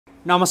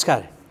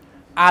नमस्कार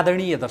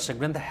आदरणीय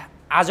दर्शकवृन्द,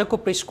 आजको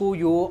प्रेसको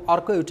यो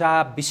अर्को एउटा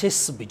विशेष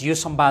भिडियो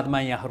संवादमा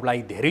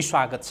यहाँहरूलाई धेरै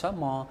स्वागत छ।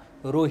 म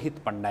रोहित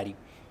भण्डारी।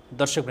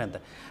 दर्शकवृन्द,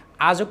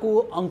 आजको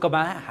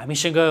अङ्कमा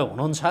हामीसँग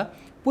हुनुहुन्छ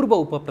पूर्व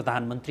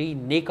उपप्रधानमन्त्री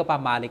नेकपा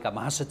मालेका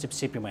महासचिव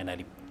CP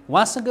मैनाली।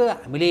 उहाँसँग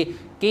हामीले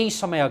केही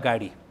समय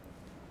अगाडि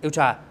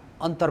एउटा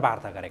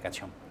अन्तर्वार्ता गरेका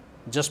थियौँ,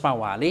 जसमा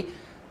उहाँले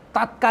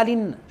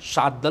तत्कालीन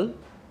सात दल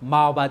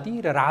माओवादी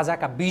र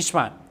राजाका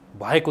बीचमा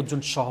भएको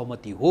जुन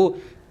सहमति हो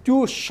त्यो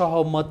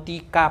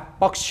सहमतिका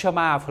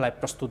पक्षमा आफूलाई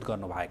प्रस्तुत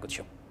गर्नुभएको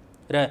थियो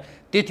र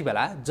त्यति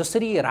बेला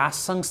जसरी राज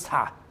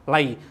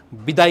संस्थालाई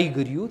विदाई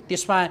गरियो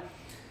त्यसमा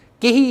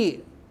केही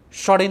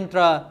षड्यन्त्र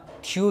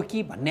थियो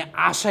कि भन्ने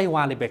आशय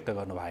उहाँले व्यक्त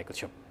गर्नुभएको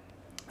थियो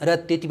र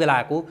त्यति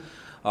बेलाको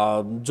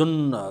जुन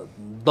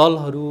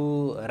दलहरू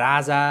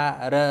राजा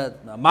र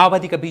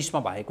माओवादीका बीचमा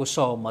भएको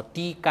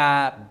सहमतिका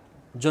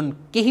जुन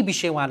केही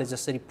विषय उहाँले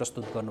जसरी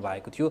प्रस्तुत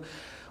गर्नुभएको थियो,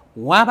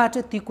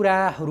 उहाँबाट ती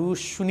कुराहरू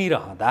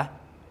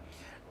सुनिरहँदा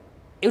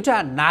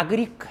एउटा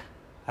नागरिक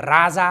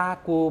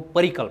राजाको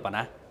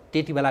परिकल्पना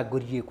त्यति बेला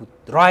गरिएको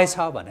रहेछ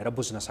भनेर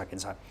बुझ्न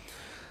सकिन्छ।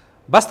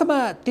 वास्तवमा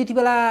त्यति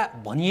बेला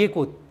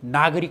भनिएको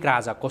नागरिक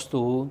राजा कस्तो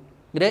हो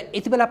र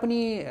यति बेला पनि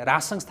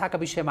राज संस्थाका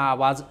विषयमा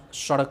आवाज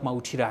सडकमा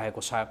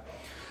उठिरहेको छ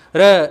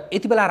र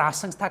यति बेला राज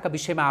संस्थाका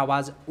विषयमा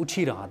आवाज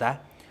उठिरहँदा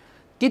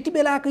त्यति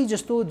बेलाकै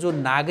जस्तो जो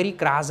नागरिक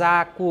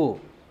राजाको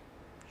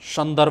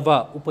सन्दर्भ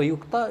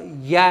उपयुक्त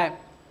या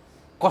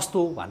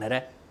कस्तो भनेर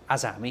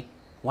आज हामी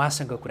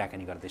उहाँसँग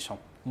कुराकानी गर्दैछौँ।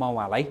 म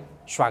उहाँलाई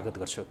स्वागत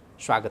गर्छु।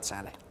 स्वागत छ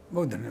यहाँलाई।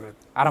 बहुत धन्यवाद।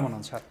 आराम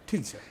हुनुहुन्छ?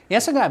 ठिक छ।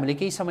 यहाँसँग हामीले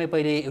केही समय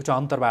पहिले एउटा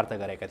अन्तर्वार्ता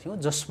गरेका थियौँ,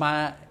 जसमा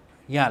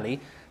यहाँले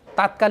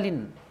तत्कालीन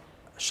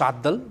सात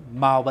दल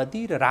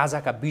माओवादी र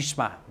राजाका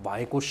बीचमा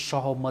भएको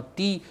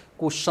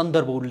सहमतिको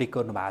सन्दर्भ उल्लेख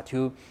गर्नुभएको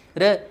थियो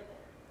र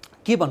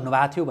के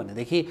भन्नुभएको थियो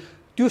भनेदेखि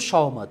त्यो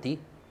सहमति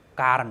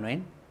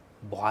कार्यान्वयन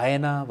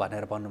भएन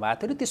भनेर भन्नुभएको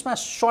थियो र त्यसमा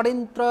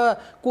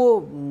षड्यन्त्रको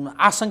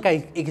आशंका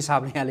एक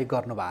हिसाबले यहाँले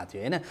गर्नुभएको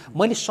थियो होइन।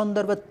 मैले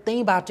सन्दर्भ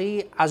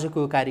त्यहीँबाटै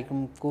आजको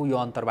कार्यक्रमको यो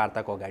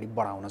अन्तर्वार्ताको अगाडि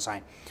बढाउन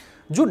चाहेँ।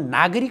 जो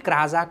नागरिक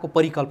राजाको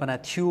परिकल्पना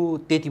थियो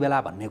त्यति बेला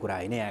भन्ने कुरा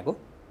होइन यहाँको।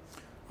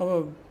 अब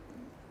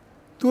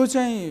त्यो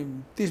चाहिँ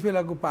त्यस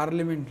बेलाको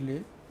पार्लियामेन्टले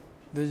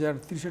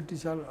 2063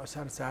 साल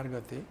असार 4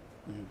 गते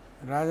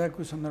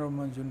राजाको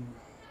सन्दर्भमा जुन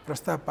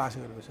प्रस्ताव पास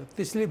गरेको छ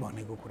त्यसले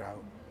भनेको कुरा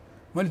हो।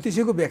 मैले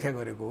त्यसैको व्याख्या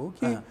गरेको हो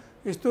कि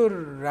यस्तो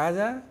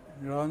राजा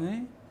रहने।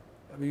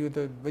 अब यो त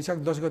वैशाख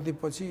 10 गते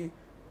पछि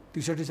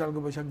 63 सालको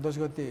वैशाख 10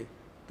 गते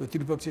त्यो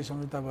त्रिपक्षीय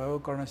सम्झौता भयो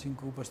कर्ण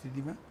सिंहको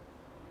उपस्थितिमा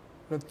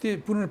र त्यो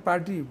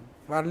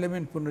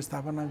पार्लियामेन्ट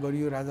पुनर्स्थापना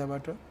गरियो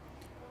राजाबाट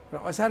र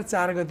असार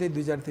 4 गते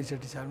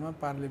 2063 सालमा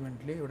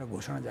पार्लियामेन्टले एउटा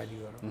घोषणा जारी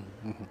गर्यो।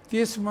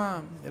 त्यसमा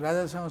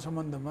राजासँग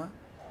सम्बन्धमा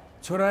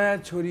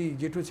छोरा छोरी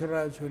जेठो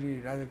छोरा छोरी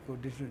राजाको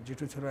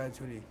जेठो छोरा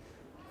छोरी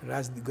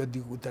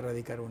राजगद्दीको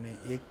उत्तराधिकार हुने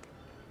एक,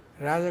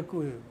 राजाको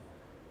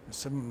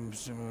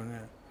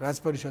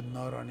राजपरिषद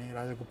नरहने,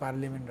 राजाको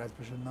पार्लियामेन्ट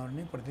राजपरिषद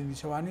नरहने, प्रतिनिधि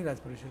सभा नै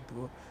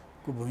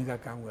राजपरिषदको भूमिका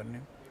काम गर्ने,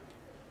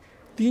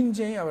 3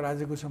 चाहिँ अब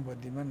राजाको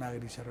सम्पत्तिमा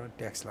नागरिक सरकार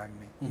ट्याक्स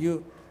लाग्ने।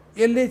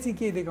 यसले चाहिँ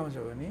के देखाउँछ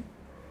भने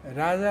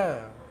राजा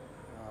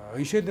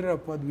हैसियत र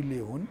पदवीले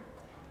हुन्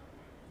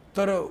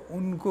तर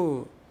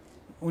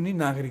उनी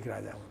नागरिक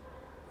राजा हुन्,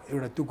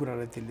 एउटा त्यो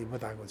कुरालाई त्यसले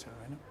बताएको छ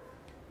होइन।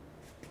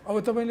 अब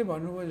तपाईँले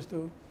भन्नुभयो जस्तो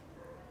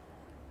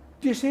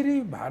त्यसरी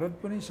भारत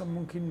पनि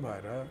सम्मुखीन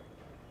भएर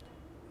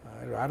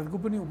भारतको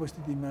पनि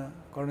उपस्थितिमा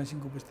कर्ण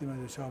सिंहको उपस्थितिमा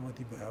जो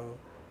सहमति भयो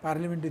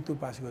पार्लियामेन्टले त्यो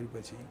पास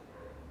गरेपछि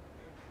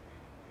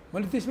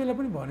मैले त्यस बेला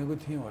पनि भनेको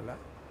थिएँ होला,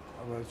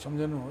 अब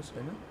सम्झनुहोस्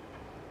होइन,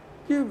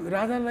 कि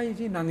राजालाई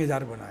चाहिँ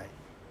नाङ्गेजार बनाए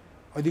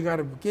अधिकार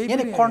केही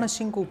पनि। कर्ण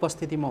सिंहको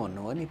उपस्थितिमा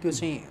भन्नुभयो नि, त्यो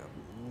चाहिँ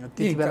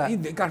त्यति बेला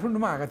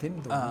काठमाडौँमा आएका थिए नि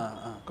त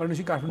कर्ण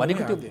सिंह काठमाडौँ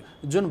भनेको त्यो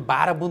जुन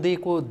 12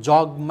 बुँदेको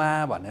जगमा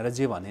भनेर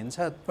जे भनिन्छ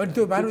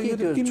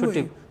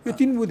त्यो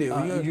 3 बुँदे हो।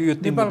 यो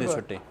नेपालको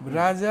छुट्टै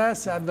राजा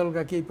सात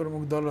दलका केही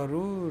प्रमुख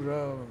दलहरू र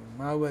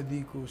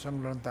माओवादीको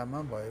संलग्नतामा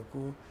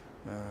भएको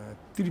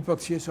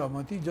त्रिपक्षीय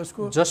सहमति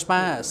जसमा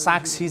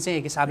साक्षी चाहिँ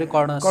एक हिसाबले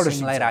कर्ण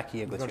सिंहलाई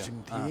राखिएको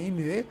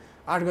थियो।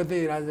 8 गते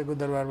राजाको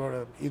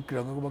दरबारबाट एक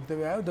ढङ्गको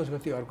वक्तव्य आयो, 10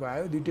 गते अर्को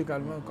आयो, दुईटै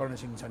कालमा कर्ण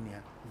सिंह छन्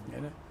यहाँ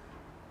होइन।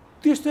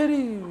 त्यसरी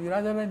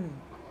राजालाई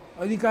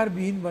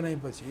अधिकारविहीन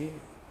बनाएपछि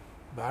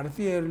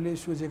भारतीयहरूले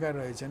सोचेका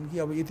रहेछन् कि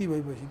अब यति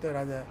भएपछि त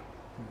राजा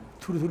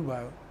थुरथुर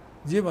भयो,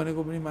 जे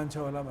भनेको पनि मान्छ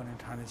होला भनेर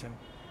ठानेछन्।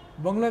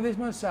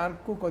 बङ्गलादेशमा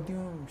सार्कको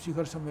कतिौँ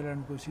शिखर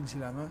सम्मेलनको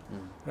सिलसिलामा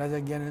राजा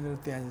ज्ञानेन्द्र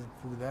त्यहाँ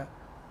पुग्दा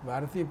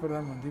भारतीय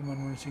प्रधानमन्त्री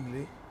मनमोहन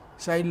सिंहले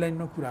साइड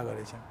लाइनमा कुरा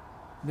गरेछन्।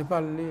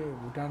 नेपालले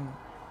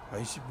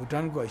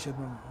भुटानको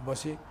हैसियतमा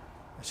बसे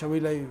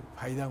सबैलाई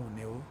फाइदा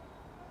हुने हो,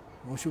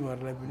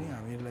 मुसुबहरूलाई पनि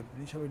हामीहरूलाई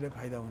पनि सबैलाई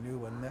फाइदा हुने हो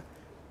भन्दा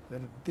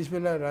त्यस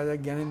बेला राजा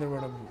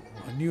ज्ञानेन्द्रबाट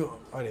भनियो,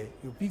 अरे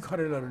यो पी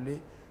खरेलहरूले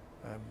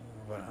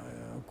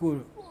को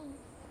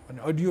अनि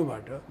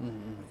अडियोबाट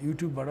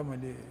युट्युबबाट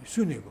मैले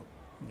सुनेको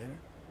होइन।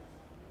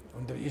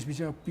 अन्त यस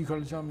विषयमा पी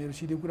खरेलसँग मेरो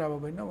सिधै कुरा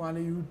भएको होइन,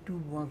 उहाँले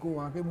युट्युब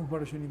उहाँकै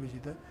मुखबाट सुनेपछि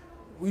त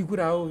उही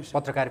कुरा हो।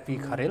 पत्रकार पी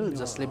खरेल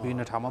जसले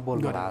विभिन्न ठाउँमा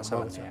बोल्नु भएको छ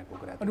भन्ने यहाँको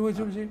कुरा। अनि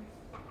त्यसपछि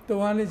त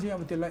उहाँले चाहिँ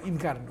अब त्यसलाई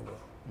इन्कार गर्नुभयो।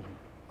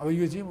 अब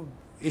यो चाहिँ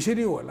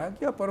यसरी होला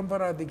कि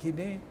परम्परादेखि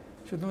नै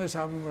स्वतन्त्र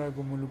सार्वभौमिक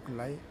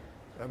मुलुकलाई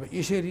अब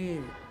यसरी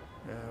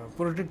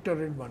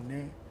प्रोटेक्टरेट भन्ने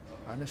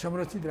होइन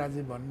संरक्षित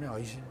राज्य भन्ने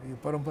यो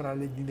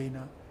परम्पराले दिँदैन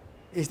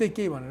यस्तै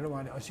केही भनेर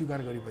उहाँले अस्वीकार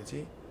गरेपछि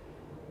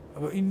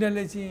अब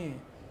इन्डियाले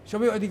चाहिँ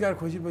सबै अधिकार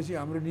खोजेपछि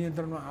हाम्रो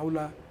नियन्त्रणमा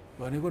आउला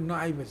भनेको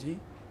नआएपछि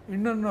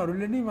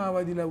इन्डियनहरूले नै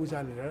माओवादीलाई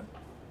उचालेर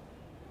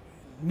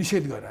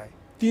निषेध गराए।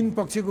 तीन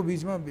पक्षको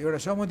बिचमा एउटा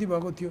सहमति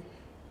भएको थियो,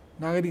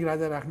 नागरिक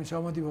राजा राख्ने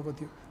सहमति भएको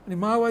थियो। अनि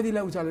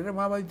माओवादीलाई उचालेर,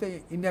 माओवादी त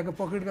इन्डियाको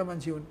पकेटका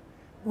मान्छे हुन्,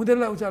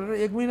 उनीहरूलाई उचालेर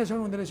 1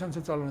 महिनासम्म उनीहरूले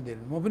संसद चल्न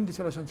दिएनन्। म पनि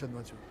त्यसो बेला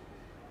संसदमा छु।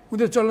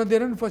 उनीहरू चल्न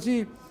दिएनन्। पछि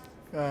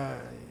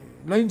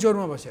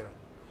लैनचौरमा बसेर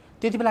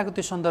त्यति बेलाको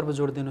त्यो सन्दर्भ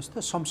जोडिदिनुहोस्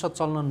त। संसद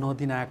चल्न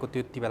नदिन आएको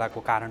त्यति बेलाको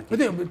कारण के?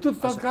 त्यो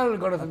तत्काल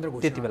गणतन्त्र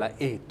घोषणा त्यति बेला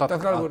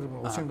तत्काल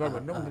घोषणा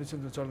भनेर उनीहरूले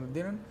संसद चल्न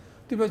दिएनन्।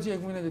 त्यसपछि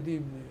 1 महिना जति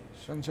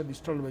संसद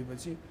स्टल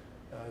भएपछि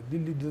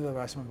दिल्ली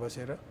दूतावासमा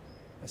बसेर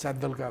 7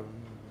 दलका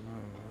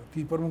ती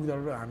प्रमुख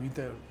दलहरू हामी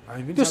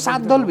पनि त्यो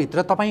 7 दलभित्र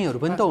तपाईँहरू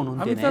पनि त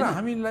हुनुहुन्थ्यो नि। तर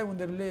हामीलाई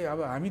उनीहरूले अब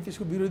हामी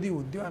त्यसको विरोधी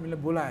हुन्थ्यो, हामीलाई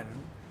बोलाएनन्।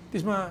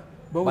 त्यसमा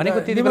भनेको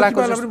त्यति बेलाको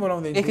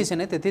एकैछिन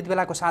है, त्यति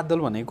बेलाको 7 दल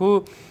भनेको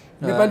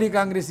नेपाली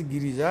काङ्ग्रेस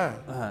गिरिजा,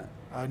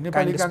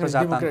 नेपाली काङ्ग्रेस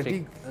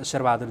डेमोक्रेटिक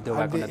शेरबहादुर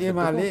देउवाको नेतृत्वमा,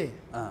 एमाले,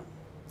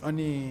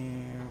 अनि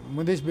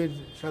मधेस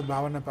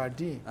सद्भावना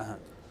पार्टी,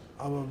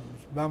 अब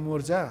वाम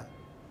मोर्चा,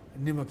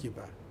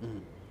 नेमकिपा,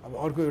 अब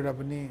अर्को एउटा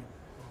पनि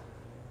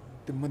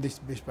त्यो मधेस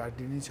बेस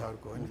पार्टी नै छ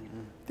अर्को होइन।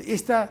 त्यो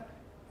यस्ता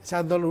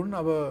 7 दल हुन्।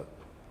 अब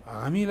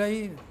हामीलाई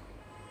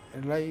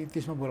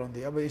त्यसमा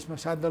बोलाउँदै अब यसमा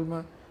 7 दलमा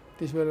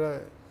त्यस बेला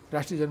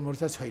राष्ट्रिय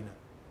जनमोर्चा छैन,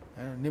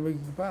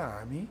 नेमकिपा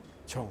हामी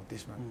छौँ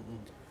त्यसमा।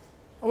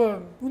 अब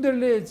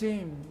उनीहरूले चाहिँ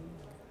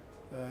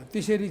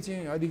त्यसरी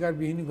चाहिँ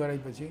अधिकारविहीन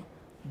गराएपछि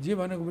जे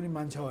भनेको पनि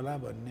मान्छ होला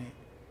भन्ने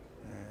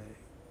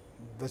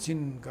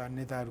दक्षिणका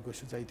नेताहरूको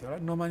सोचाइ थियो होला।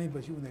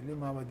 नमानेपछि उनीहरूले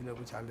माओवादीलाई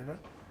उचालेर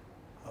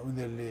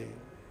उनीहरूले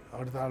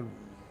हडताल,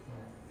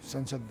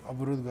 संसद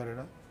अवरोध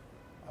गरेर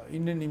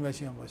इन्डियन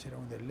इम्बेसीमा बसेर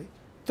उनीहरूले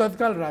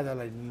तत्काल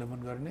राजालाई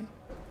निलम्बन गर्ने,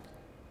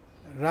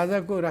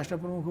 राजाको राष्ट्र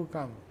प्रमुखको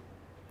काम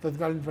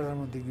तत्कालीन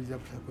प्रधानमन्त्री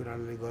गिरिजाप्रसाद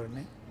कोइरालाले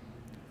गर्ने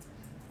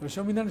र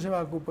संविधान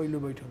सभाको पहिलो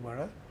बैठकबाट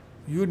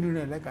यो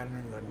निर्णयलाई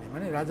कार्यान्वयन गर्ने,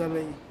 माने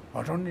राजालाई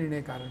हटाउने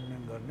निर्णय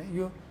कार्यान्वयन गर्ने।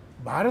 यो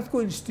भारतको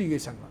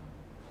इन्स्टिगेसनमा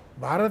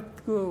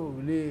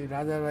भारतकोले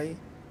राजालाई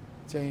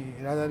चाहिँ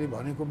राजाले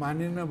भनेको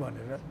मानेन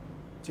भनेर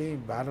चाहिँ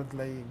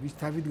भारतलाई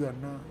विस्थापित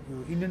गर्न यो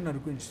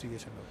इन्डियनहरूको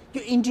इन्स्टिगेसन हो।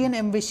 यो इन्डियन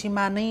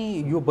एम्बेसीमा नै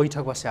यो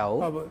बैठक बस्या हो।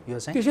 अब यो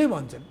चाहिँ त्यसै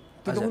भन्छन्।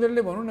 त्यो त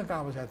उनीहरूले भनौँ न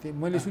कहाँ बसेको थिए,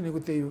 मैले सुनेको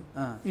त्यही हो,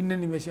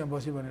 इन्डियन एम्बेसीमा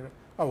बस्यो भनेर।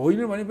 अब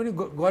होइन भने पनि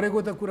गरेको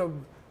त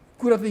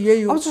कुरा त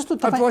यही हो। जस्तो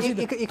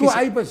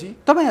आएपछि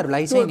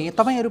तपाईँहरूलाई चाहिँ नि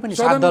तपाईँहरू पनि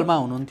 7 दलमा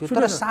हुनुहुन्थ्यो,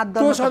 तर 7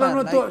 दल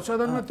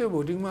सदनमा त्यो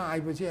भोटिङमा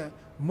आएपछि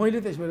मैले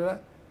त्यस बेला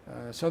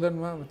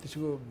सदनमा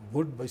त्यसको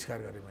भोट बहिष्कार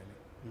गरेँ मैले।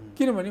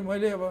 किनभने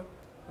मैले अब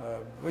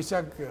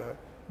वैशाख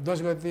 10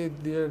 गते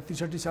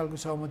 2063 सालको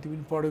सहमति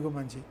पनि पढेको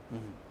मान्छे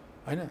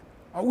होइन।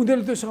 अब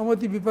उनीहरूले त्यो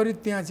सहमति विपरीत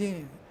त्यहाँ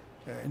चाहिँ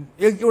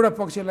एउटा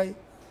पक्षलाई,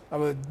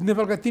 अब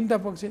नेपालका 3टा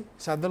पक्ष,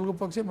 7 दलको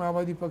पक्ष,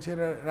 माओवादी पक्ष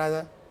र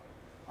राजा,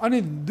 अनि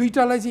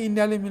 2टालाई चाहिँ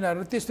इन्डियाले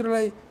मिलाएर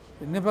तेस्रोलाई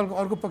नेपालको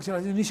अर्को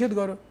पक्षलाई चाहिँ निषेध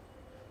गर्यो।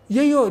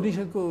 यही हो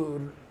निषेधको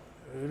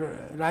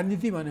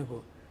राजनीति भनेको,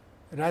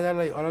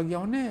 राजालाई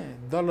अलग्याउने,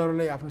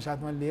 दलहरूलाई आफ्नो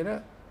साथमा लिएर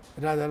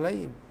राजालाई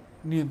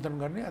नियन्त्रण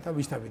गर्ने अथवा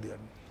विस्थापित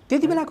गर्ने।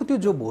 त्यति बेलाको त्यो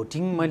जो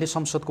भोटिङ मैले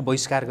संसदको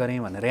बहिष्कार गरेँ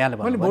भनेर यहाँले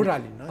मैले भोट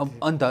हालिनँ,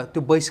 अन्त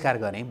त्यो बहिष्कार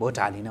गरेँ, भोट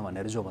हालिनँ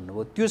भनेर जो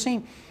भन्नुभयो त्यो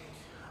चाहिँ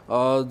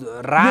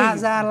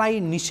राजालाई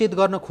निषेध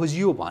गर्न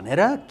खोजियो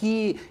भनेर कि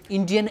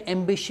इन्डियन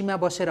एम्बेसीमा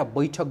बसेर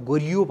बैठक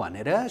गरियो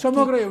भनेर?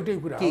 समग्र एउटै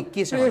कुरा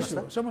के छ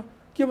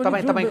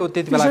तपाईँको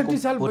त्यति बेलाको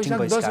भोटिङ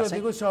बहिष्कार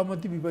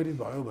सहमति विपरीत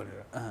भयो भनेर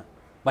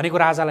भनेको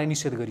राजालाई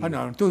निषेध गरियो?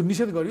 होइन, त्यो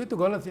निषेध गरियो, त्यो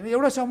गलत थिएन।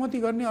 एउटा सहमति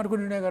गर्ने अर्को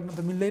निर्णय गर्न त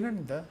मिल्दैन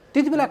नि त।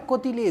 त्यति बेला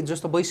कतिले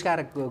जस्तो बहिष्कार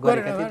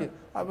गरेका थिए?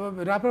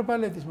 अब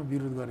राप्रपाले त्यसमा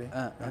विरोध गरे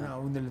होइन,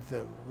 उनीहरूले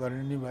त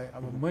गर्ने नै भए।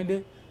 अब मैले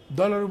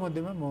दलहरू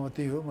मध्येमा म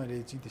त्यही हो, मैले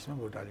चाहिँ त्यसमा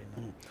भोट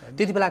हालिनँ।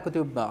 त्यति बेलाको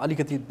त्यो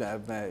अलिकति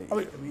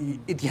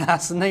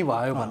इतिहास नै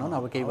भयो भनौँ न।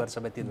 अब केही वर्ष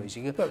व्यतीत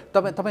भइसक्यो।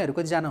 तपाईँहरू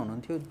कतिजना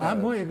हुनुहुन्थ्यो?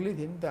 म एक्लै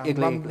थिएँ नि त,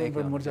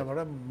 एक्लै मोर्चाबाट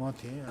म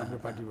थिएँ, हाम्रो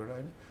पार्टीबाट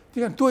होइन।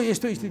 त्यही कारण त्यो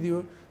यस्तो स्थिति हो।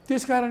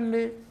 त्यस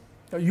कारणले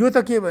यो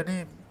त के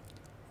भने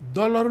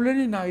दलहरूले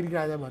नै नागरिक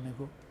राजा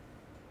भनेको,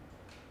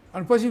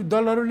 अनि पछि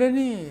दलहरूले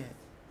नै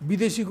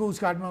विदेशीको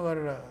उस्काटमा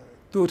गरेर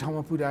त्यो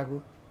ठाउँमा पुर्याएको।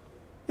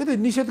 यो त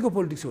निषेधको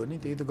पोलिटिक्स हो नि,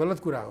 त्यो त गलत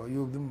कुरा हो।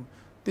 यो एकदम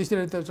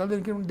त्यसरी त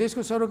चल्दैन। किनभने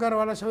देशको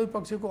सरोकारवाला सबै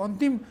पक्षको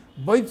अन्तिम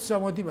वैध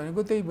सहमति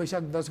भनेको त्यही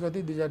वैशाख 10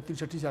 गते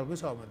 2063 सालको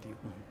सहमति हो।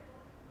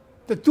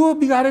 त त्यो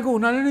बिगारेको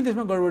हुनाले नै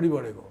त्यसमा गडबडी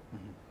बढेको।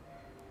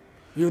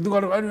 यो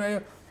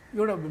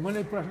एउटा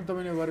मैले प्रश्न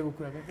तपाईँले गरेको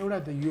कुरा एउटा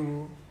त यो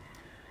हो।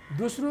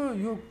 दोस्रो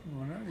यो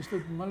होइन, जस्तो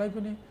मलाई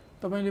पनि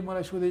तपाईँले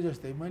मलाई सोधे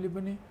जस्तै मैले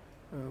पनि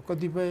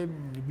कतिपय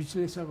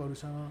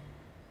विश्लेषकहरूसँग,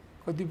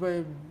 कतिपय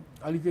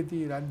अलिकति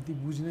राजनीति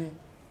बुझ्ने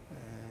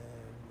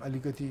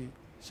अलिकति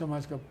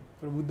समाजका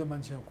प्रबुद्ध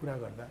मान्छेसँग कुरा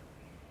गर्दा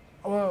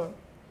अब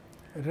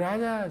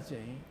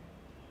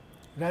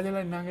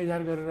राजालाई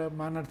नाङ्गेझार गरेर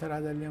मानार्थ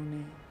राजा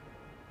ल्याउने,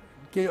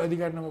 केही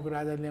अधिकार नभएको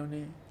राजा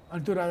ल्याउने,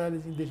 अनि त्यो राजाले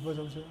चाहिँ देश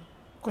बचाउँछ,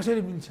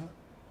 कसरी मिल्छ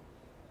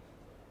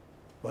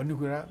भन्ने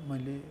कुरा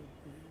मैले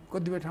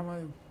कतिपय ठाउँमा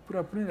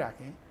पुरा पनि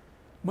राखेँ।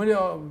 मैले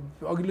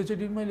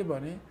अघिल्लोचोटि मैले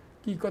भने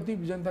कि कति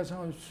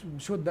जनतासँग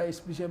सोद्धा,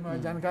 यस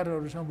विषयमा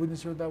जानकारहरूसँग बुझ्ने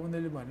सोद्धा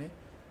उनीहरूले भने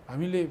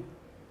हामीले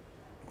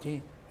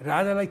चाहिँ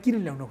राजालाई किन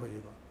ल्याउन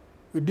खोजेको,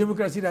 यो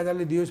डेमोक्रेसी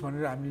राजाले दियोस्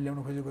भनेर हामीले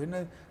ल्याउन खोजेको होइन।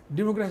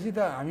 डेमोक्रेसी त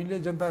हामीले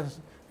जनता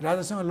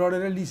राजासँग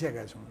लडेर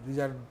लिइसकेका छौँ।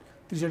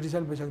 2063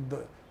 साल वैशाख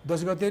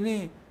 10 गते नै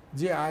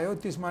जे आयो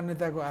त्यस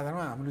मान्यताको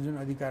आधारमा हाम्रो जुन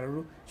अधिकारहरू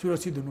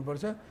सुरक्षित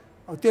हुनुपर्छ,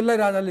 अब त्यसलाई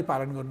राजाले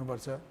पालन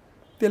गर्नुपर्छ।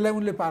 त्यसलाई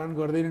उनले पालन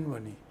गर्दैनन्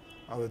भने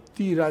अब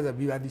ती राजा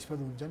विवादास्पद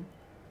हुन्छन्,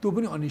 त्यो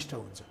पनि अनिष्ट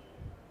हुन्छ।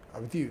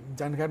 अब ती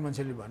जानकार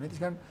मान्छेले भने त्यस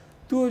कारण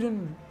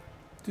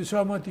त्यो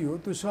सहमति हो,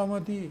 त्यो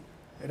सहमति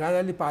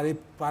राजाले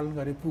पालन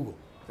गरे पुगो।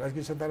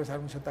 राजकीय सत्ता र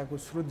सार्वजनिक सत्ताको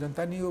स्रोत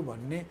जनता नै हो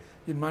भन्ने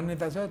जुन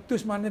मान्यता छ,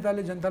 त्यस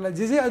मान्यताले जनतालाई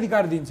जे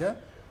अधिकार दिन्छ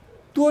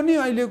त्यो नै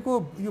अहिलेको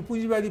यो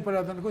पुँजीवादी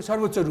प्रजातन्त्रको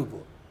सर्वोच्च रूप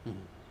हो।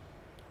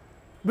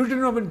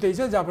 ब्रिटेनमा पनि त्यही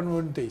छ, जापानमा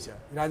पनि त्यही छ।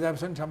 राजा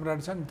छन्, सम्राट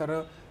छन्, तर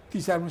ती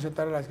सार्वजनिक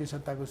सत्ता र राजकीय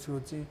सत्ताको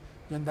स्रोत चाहिँ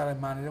जनतालाई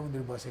मानेर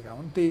उनीहरू बसेका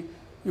हुन्। त्यही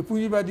यो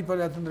पुँजीवादी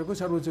प्रजातन्त्रको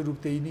सर्वोच्च रूप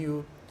त्यही नै हो।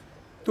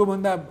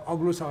 त्योभन्दा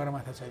अग्लो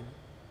सगरमाथा छैन।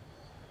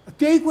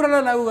 त्यही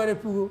कुरालाई लागू गरे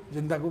पुग्यो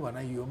जनताको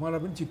भनाइ हो। मलाई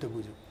पनि चित्त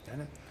बुझ्यो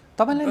होइन।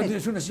 तपाईँले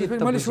सुन्नुहोस्,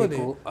 मैले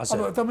सोधेँ, अब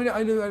तपाईँले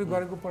अहिले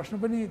गरेको प्रश्न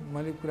पनि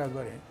मैले कुरा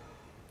गरेँ,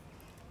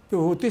 त्यो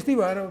हो। त्यस्तै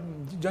भएर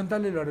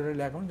जनताले लडेर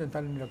ल्याएको हुन्,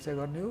 जनताले निरक्षा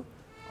गर्ने हो।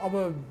 अब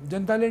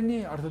जनताले नै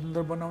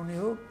अर्थतन्त्र बनाउने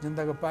हो।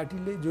 जनताको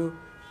पार्टीले जो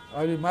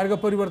अहिले मार्ग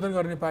परिवर्तन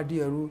गर्ने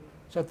पार्टीहरू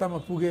सत्तामा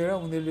पुगेर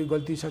उनीहरूले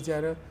गल्ती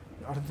सच्याएर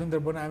अर्थतन्त्र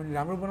बनायो भने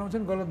राम्रो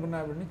बनाउँछन्, गलत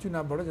बनायो भने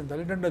चुनावबाट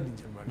जनताले दण्ड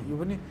दिन्छन् भने यो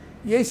पनि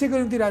यसैको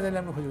निम्ति राजा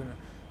ल्याउन खोजेको होइन।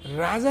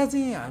 राजा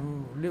चाहिँ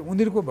हामीले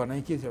उनीहरूको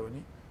भनाइ के छ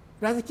भने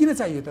राजा किन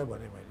चाहियो त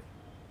भने मैले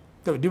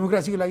त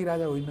डेमोक्रेसीको लागि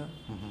राजा होइन,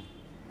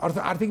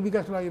 आर्थिक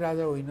विकासको लागि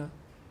राजा होइन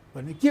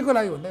भने के को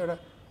लागि भन्दा एउटा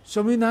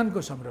संविधानको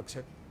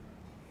संरक्षक,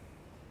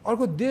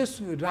 अर्को देश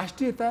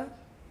राष्ट्रियता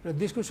र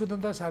देशको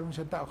स्वतन्त्रता, सार्वजनिक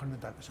सत्ता,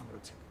 अखण्डताको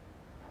संरक्षक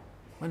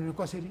भने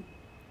कसरी?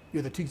 यो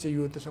त ठिक छ,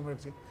 यो त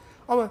संरक्षक।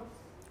 अब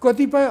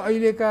कतिपय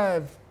अहिलेका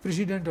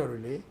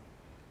प्रेसिडेन्टहरूले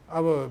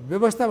अब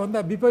व्यवस्थाभन्दा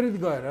विपरीत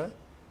गएर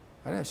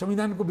होइन,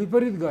 संविधानको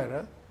विपरीत गएर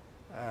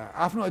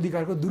आफ्नो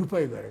अधिकारको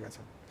दुरुपयोग गरेका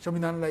छन्,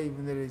 संविधानलाई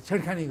उनीहरूले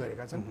छेडखानी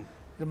गरेका छन्,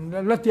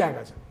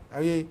 लत्याएका छन्।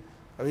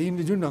 अब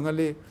यिनले जुन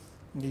ढङ्गले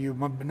यो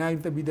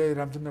नागरिकता विधेयक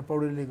रामचन्द्र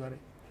पौडेलले गरे,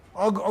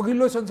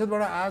 अघिल्लो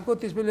संसदबाट आएको,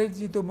 त्यसपछि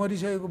चाहिँ त्यो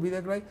मरिसकेको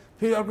विधेयकलाई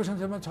फेरि अर्को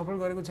संसदमा छलफल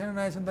गरेको छैन,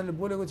 नयाँ संसदले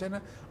बोलेको छैन,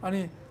 अनि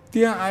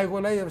त्यहाँ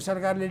आएकोलाई अब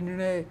सरकारले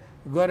निर्णय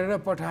गरेर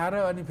पठाएर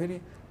अनि फेरि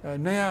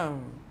नयाँ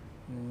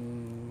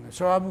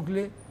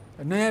सभामुखले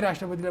नयाँ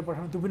राष्ट्रपतिलाई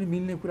पठाउनु, त्यो पनि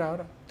मिल्ने कुरा हो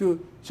र? त्यो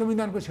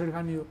संविधानको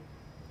छेडखानी हो।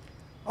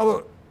 अब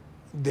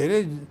धेरै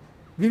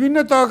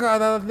विभिन्न तहका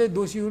अदालतले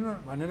दोषी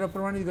हुन् भनेर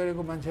प्रमाणित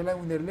गरेको मान्छेलाई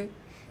उनीहरूले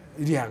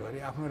रिहा गरे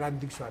आफ्नो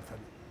राजनीतिक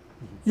स्वार्थले।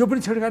 यो पनि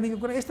छेडखानीको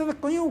कुरा। यस्ता त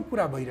कयौँ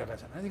कुरा भइरहेका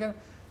छन्। त्यस कारण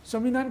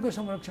संविधानको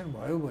संरक्षण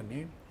भयो भने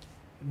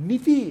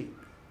नीति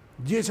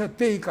जे छ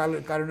त्यही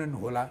कार्यान्वयन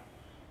होला।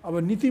 अब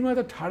नीतिमा त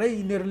ठाडै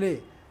यिनीहरूले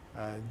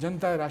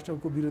जनता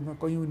राष्ट्रको विरुद्धमा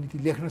कयौँ नीति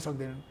लेख्न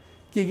सक्दैनन्,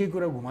 के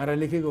कुरा घुमाएर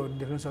लेखेको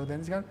लेख्न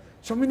सक्दैनन्। त्यस कारण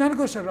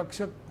संविधानको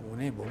संरक्षक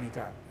हुने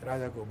भूमिका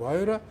राजाको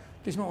भयो र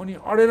त्यसमा उनी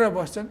अडेर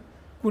बस्छन्,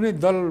 कुनै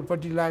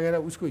दलपट्टि लागेर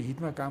उसको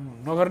हितमा काम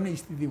नगर्ने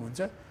स्थिति हुन्छ।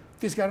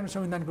 त्यसकारण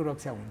संविधानको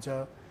रक्षा हुन्छ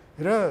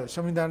र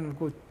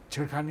संविधानको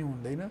छेडखानी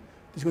हुँदैन,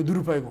 त्यसको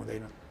दुरुपयोग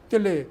हुँदैन।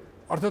 त्यसले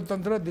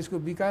अर्थतन्त्र, देशको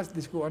विकास,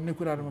 देशको अन्य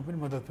कुराहरूमा पनि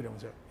मद्दत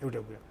पुर्याउँछ। एउटा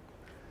कुरा।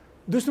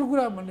 दोस्रो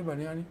कुरा मैले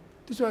भने अनि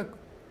त्यसो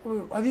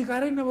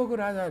अधिकारै नभएको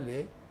राजाले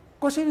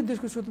कसरी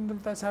देशको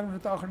स्वतन्त्रता,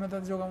 सार्वभौमता, अखण्डता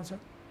जोगाउँछ?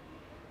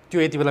 त्यो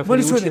यति बेला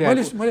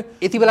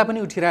पनि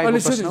उठिरहेको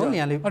प्रश्न हो।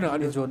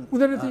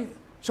 उनीहरूले चाहिँ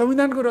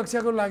संविधानको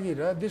रक्षाको लागि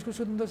र देशको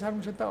स्वतन्त्रता,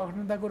 सार्वभौमता,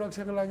 अखण्डताको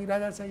रक्षाको लागि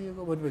राजा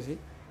चाहिएको भनेपछि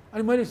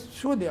अनि मैले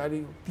सोधेँ, अलि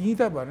त्यहीँ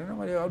त भनेन,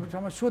 मैले अरू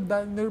ठाउँमा सोद्धा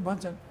यिनीहरू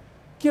भन्छन्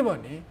के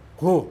भने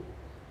हो,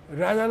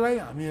 राजालाई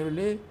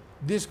हामीहरूले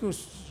देशको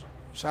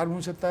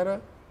सार्वभौमता र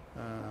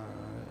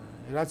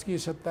राजकीय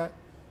सत्ता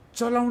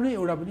चलाउने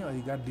एउटा पनि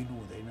अधिकार दिनु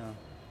हुँदैन।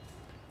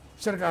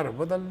 सरकार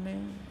बदल्ने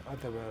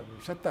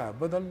अथवा सत्ता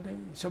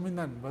बदल्ने,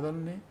 संविधान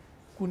बदल्ने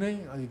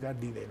कुनै अधिकार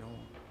दिँदैनौँ।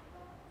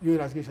 यो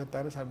राजकीय सत्ता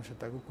र सार्वजनिक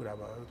सत्ताको कुरा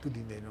भयो, त्यो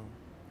दिँदैनौँ।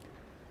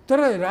 तर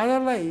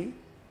राजालाई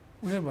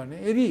उनीहरूले भने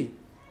यदि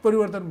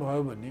परिवर्तन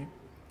भयो भने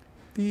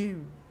ती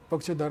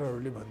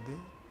पक्षधरहरूले भन्थे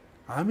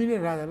हामीले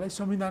राजालाई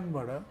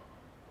संविधानबाट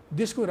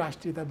देशको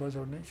राष्ट्रियता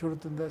बचाउने,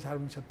 स्वतन्त्रता,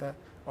 सार्वजनिक सत्ता,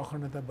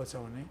 अखण्डता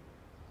बचाउने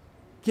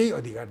केही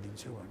अधिकार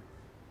दिन्छौँ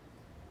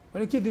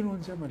भने के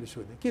दिनुहुन्छ? मैले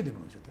सोधेँ, के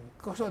दिनुहुन्छ त?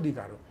 कसो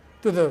अधिकार हो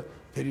त्यो? त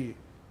फेरि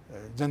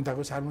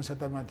जनताको सार्वजनिक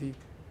सत्तामाथि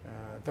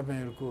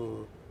तपाईँहरूको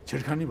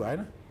छेडखानी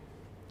भएन?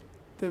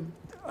 त्यो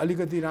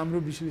अलिकति राम्रो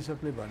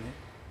विश्लेषकले भने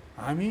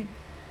हामी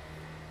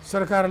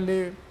सरकारले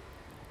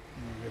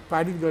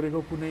पारित गरेको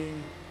कुनै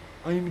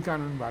ऐन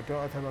कानुनबाट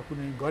अथवा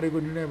कुनै गरेको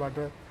निर्णयबाट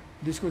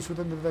देशको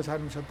स्वतन्त्रता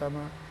सार्वभौमिक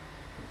सत्तामा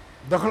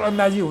दखल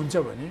अन्दाजी हुन्छ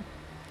भने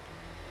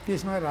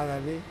त्यसमा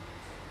राजाले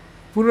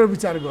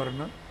पुनर्विचार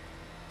गर्न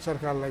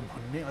सरकारलाई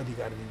भन्ने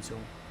अधिकार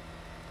दिन्छौँ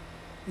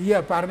या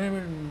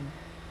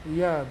पार्लियामेन्ट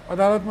या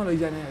अदालतमा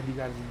लैजाने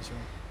अधिकार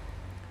दिन्छौँ।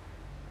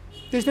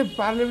 त्यस्तै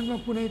पार्लियामेन्टमा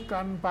कुनै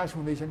कानुन पास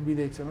हुँदैछन्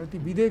विधेयकसँग, ती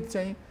विधेयक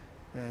चाहिँ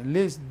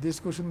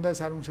देशको स्वतन्त्रता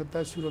सार्वभौमिक सत्ता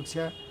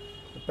सुरक्षा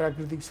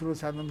प्राकृतिक स्रोत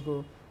साधनको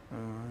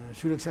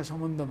सुरक्षा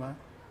सम्बन्धमा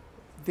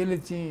त्यसले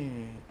चाहिँ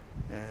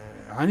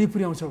हानि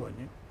पुर्याउँछ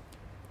भने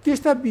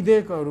त्यस्ता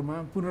विधेयकहरूमा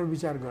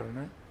पुनर्विचार गर्न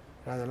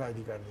राजालाई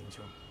अधिकार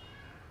दिन्छौँ।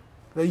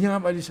 र यहाँ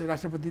अहिले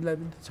राष्ट्रपतिलाई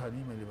पनि छ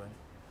नि, मैले भने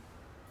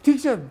ठिक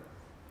छ,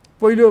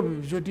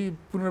 पहिलोचोटि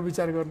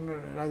पुनर्विचार गर्न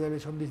राजाले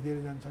सन्देश दिएर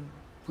जान्छन्,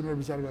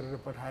 पुनर्विचार गरेर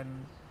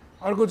पठाएनन्,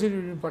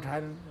 अर्कोचोटि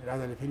पठाएनन्,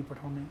 राजाले फेरि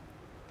पठाउने,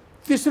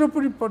 तेस्रो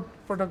पनि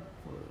पटक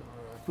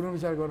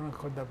पुनर्विचार गर्न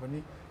खोज्दा पनि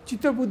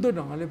चित्तबुद्ध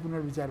ढङ्गले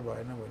पुनर्विचार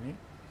भएन भने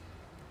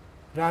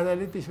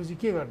राजाले त्यसपछि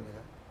के गर्ने त?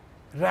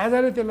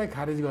 राजाले त्यसलाई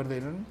खारेज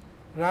गर्दैनन्,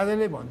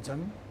 राजाले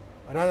भन्छन्,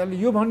 राजाले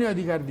यो भन्ने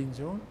अधिकार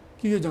दिन्छौँ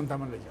कि यो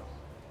जनतामा लैजाऊ,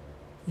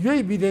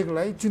 यही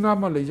विधेयकलाई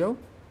चुनावमा लैजाऊ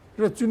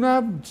र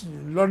चुनाव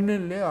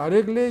लड्नेले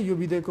हरेकले यो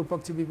विधेयकको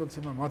पक्ष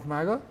विपक्षमा मत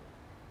माग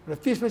र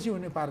त्यसपछि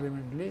उनी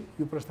पार्लियामेन्टले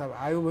यो प्रस्ताव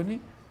आयो भने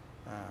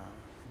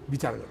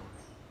विचार गरौँ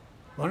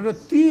भनेर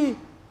ती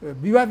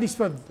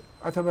विवादिस्पद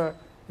अथवा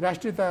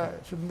राष्ट्रियता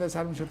स्वतन्त्रता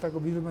सार्वभौमिक सत्ताको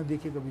विरुद्धमा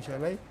देखिएको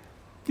विषयलाई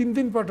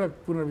तीन पटक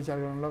पुनर्विचार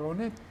गर्न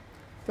लगाउने।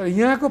 तर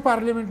यहाँको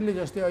पार्लियामेन्टले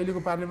जस्तै अहिलेको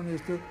पार्लियामेन्ट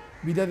जस्तो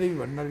विद्यादेवी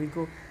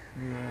भण्डारीको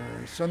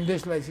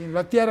सन्देशलाई चाहिँ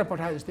लत्याएर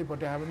पठाए जस्तै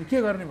पठायो भने के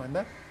गर्ने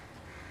भन्दा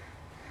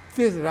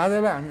त्यस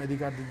राजालाई हामी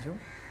अधिकार दिन्छौँ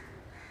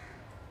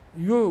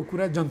यो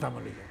कुरा जनतामा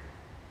लैजाऊ,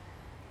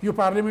 यो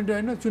पार्लियामेन्ट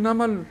होइन,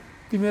 चुनावमा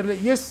तिमीहरूले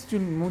यस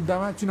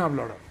मुद्दामा चुनाव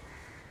लड,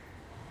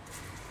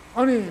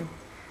 अनि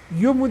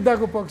यो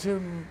मुद्दाको पक्ष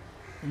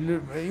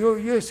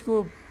यसको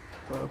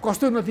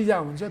कस्तो नतिजा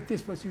हुन्छ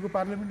त्यसपछिको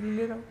पार्लियामेन्टले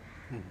लिएर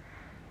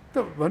त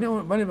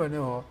भने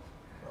हो।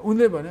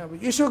 उनले भने अब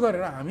यसो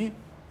गरेर हामी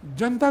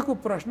जनताको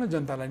प्रश्न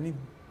जनतालाई नै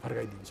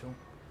फर्काइदिन्छौँ।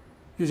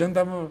 यो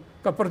जनतामा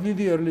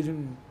प्रतिनिधिहरूले जुन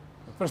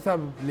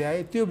प्रस्ताव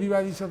ल्याए त्यो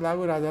विवादित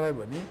लागु राजालाई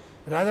भने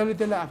राजाले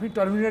त्यसलाई आफै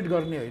टर्मिनेट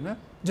गर्ने होइन,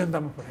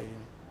 जनतामा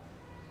पठाइदिने।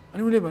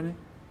 अनि उनले भने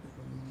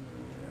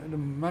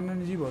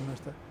माननीयजी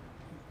भन्नुहोस् त,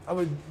 अब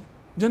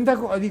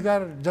जनताको अधिकार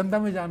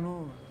जनतामै जानु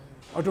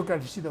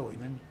अटोक्राटिसी त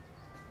होइन नि,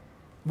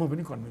 म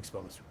पनि कन्भिन्स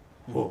भएको छु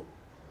हो।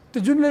 त्यो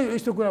जुनले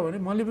यस्तो कुरा भने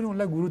मैले पनि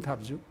उनलाई गुरु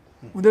थाप्छु।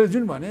 उनीहरूले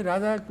जुन भने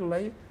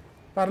राजालाई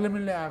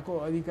पार्लियामेन्टले आएको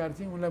अधिकार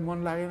चाहिँ उनलाई मन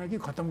लागेन कि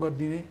खत्तम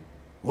गरिदिने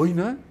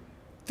होइन,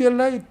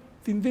 त्यसलाई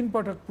तीन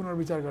पटक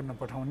पुनर्विचार गर्न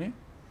पठाउने,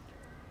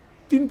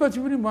 तीन पछि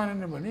पनि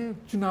मानेन भने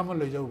चुनावमा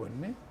लैजाऊ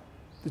भन्ने।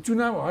 त्यो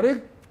चुनाव हरेक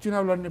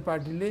चुनाव लड्ने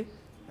पार्टीले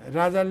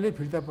राजाले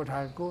फिर्ता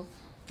पठाएको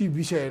ती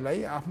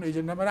विषयलाई आफ्नो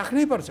एजेन्डामा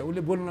राख्नै पर्छ।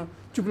 उसले बोल्न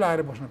चुप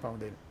लागेर बस्न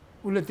पाउँदैन,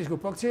 उसले त्यसको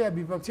पक्ष या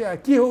विपक्ष या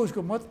के हो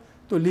उसको मत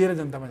त्यो लिएर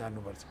जनतामा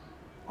जानुपर्छ।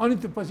 अनि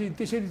त्यो पछि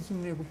त्यसरी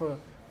चुनिएको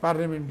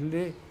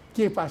पार्लियामेन्टले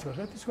के पास गर्छ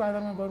त्यसको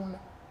आधारमा गरौँला।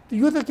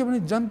 यो त के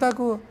भने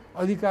जनताको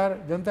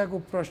अधिकार, जनताको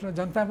प्रश्न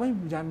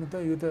जनतामै जान्नु, त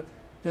यो त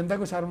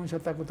जनताको सार्वभौमिक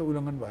सत्ताको त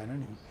उल्लङ्घन भएन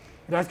नि,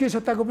 राजकीय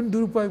सत्ताको पनि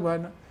दुरुपयोग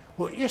भएन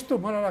हो। यस्तो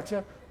मलाई लाग्छ।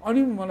 अनि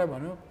मलाई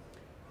भन्यो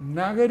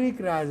नागरिक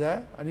राजा,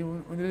 अनि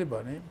उनीहरूले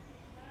भने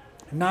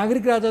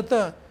नागरिक राजा त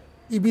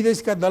यी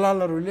विदेशका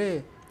दलालहरूले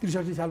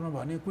 63 सालमा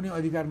भने कुनै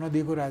अधिकार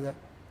नदिएको राजा,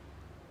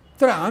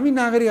 तर हामी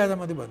नागरिक राजा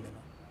मात्रै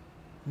भन्दैनौँ,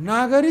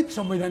 नागरिक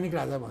संवैधानिक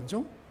राजा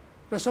भन्छौँ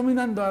र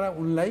संविधानद्वारा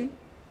उनलाई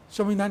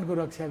संविधानको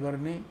रक्षा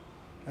गर्ने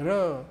र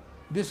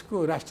देशको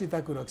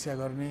राष्ट्रियताको रक्षा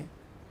गर्ने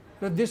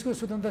र देशको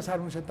स्वतन्त्रता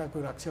सार्वभौमिक सत्ताको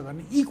रक्षा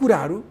गर्ने यी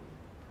कुराहरू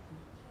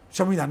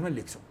संविधानमा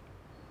लेख्छौँ।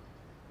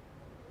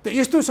 त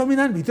यस्तो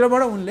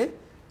संविधानभित्रबाट उनले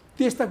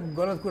त्यस्ता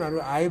गलत कुराहरू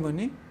आयो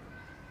भने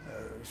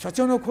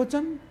सच्याउन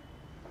खोज्छन्,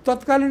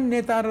 तत्कालीन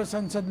नेता र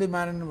संसदले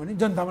मानेन भने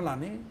जनतामा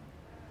लाने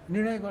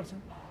निर्णय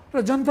गर्छन् र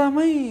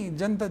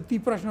जनता ती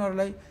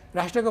प्रश्नहरूलाई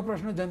राष्ट्रको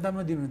प्रश्न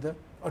जनतामा दिनु त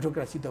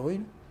अटोक्रासी त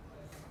होइन।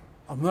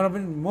 अब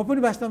म पनि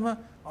वास्तवमा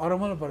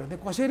अरमल परेको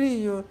थिएँ, कसरी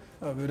यो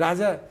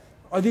राजा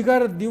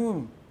अधिकार दिउँ,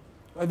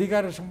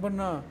 अधिकार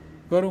सम्पन्न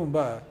गरौँ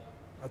बा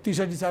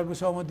 63 सालको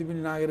सहमति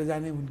पनि नागेर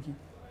जाने हुन् कि,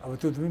 अब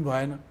त्यो पनि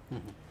भएन।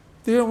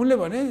 त्यही उनले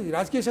भने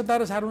राजकीय सत्ता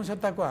र सार्वभौमिक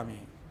सत्ताको हामी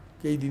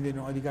केही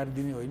दिँदैनौँ, अधिकार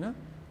दिने होइन,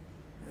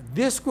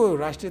 देशको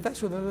राष्ट्रियता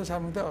स्वतन्त्रता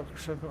सार्वभौमिकता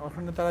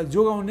अखण्डतालाई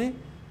जोगाउने,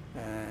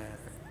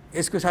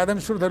 यसको साधन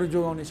स्रोतहरू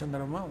जोगाउने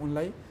सन्दर्भमा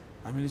उनलाई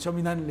हामीले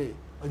संविधानले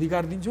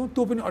अधिकार दिन्छौँ।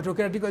 त्यो पनि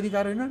अटोक्रेटिक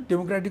अधिकार होइन,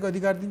 डेमोक्रेटिक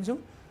अधिकार दिन्छौँ।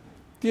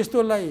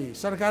 त्यस्तोलाई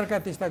सरकारका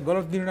त्यस्ता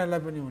गलत निर्णयलाई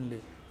पनि उनले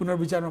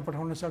पुनर्विचारमा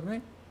पठाउन सक्ने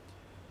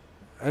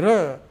र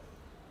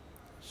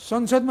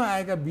संसदमा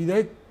आएका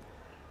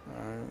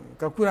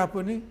विधेयकका कुरा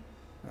पनि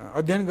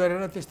अध्ययन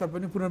गरेर त्यस्ता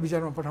पनि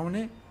पुनर्विचारमा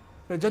पठाउने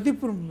र जति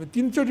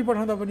 3 चोटि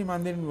पठाउँदा पनि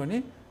मान्दैनन् भने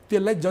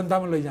त्यसलाई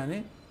जनतामा लैजाने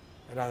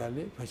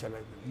राजाले फैसला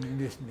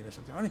निर्देश दिन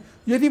सक्छ। अनि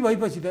यदि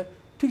भएपछि त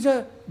ठिक छ,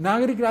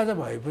 नागरिक राजा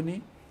भए पनि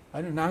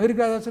होइन, नागरिक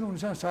राजा छन्,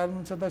 उनीसँग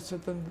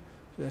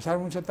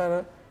सार्वभौमिक सत्ता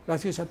र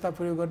राष्ट्रिय सत्ता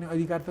प्रयोग गर्ने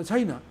अधिकार त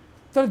छैन,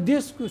 तर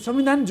देशको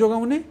संविधान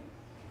जोगाउने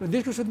र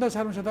देशको स्वतन्त्रता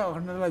सार्वभौमिकता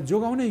अखण्डतालाई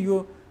जोगाउने यो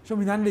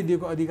संविधानले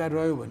दिएको अधिकार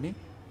रह्यो भने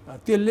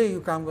त्यसले यो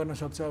काम गर्न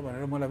सक्छ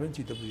भनेर मलाई पनि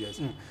चित्त बुझिएको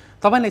छ।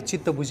 तपाईँले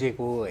चित्त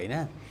बुझेको होइन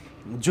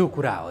जो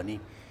कुरा हो नि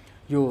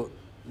यो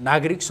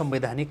नागरिक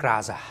संवैधानिक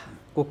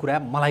राजाको कुरा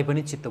मलाई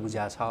पनि चित्त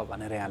बुझाएको छ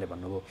भनेर यहाँले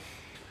भन्नुभयो।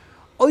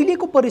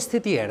 अहिलेको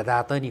परिस्थिति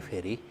हेर्दा त नि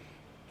फेरि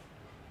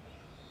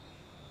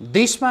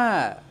देशमा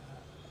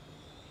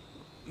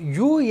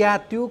यो या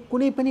त्यो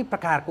कुनै पनि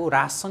प्रकारको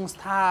राज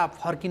संस्था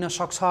फर्किन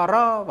सक्छ र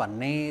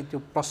भन्ने त्यो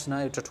प्रश्न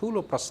एउटा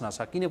ठुलो प्रश्न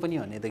छ। किनभने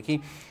भनेदेखि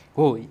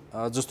हो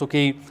जस्तो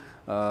कि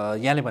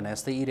यहाँले भने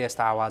जस्तै यी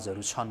यस्ता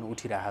आवाजहरू छन्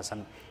उठिरहेका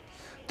छन्,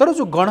 तर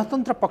जो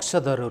गणतन्त्र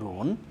पक्षधरहरू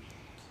हुन्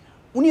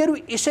उनीहरू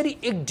यसरी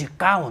एक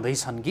ढिक्का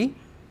हुँदैछन् कि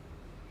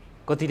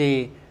कतिले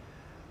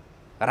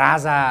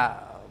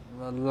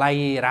राजालाई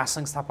राज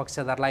संस्था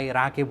पक्षधरलाई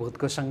राके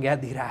भूतको संज्ञा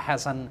दिइरहेका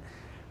छन्,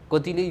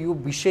 कतिले यो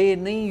विषय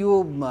नै यो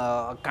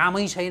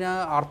कामै छैन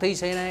अर्थै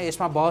छैन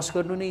यसमा बहस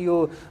गर्नु नै यो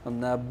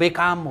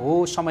बेकाम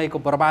हो समयको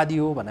बर्बादी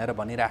हो भनेर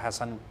भनिरहेका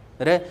छन्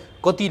र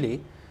कतिले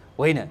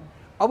होइन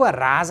अब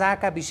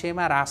राजाका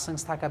विषयमा राज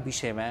संस्थाका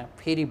विषयमा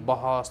फेरि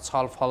बहस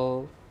छलफल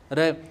र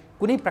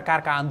कुनै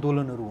प्रकारका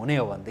आन्दोलनहरू हुने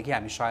हो भनेदेखि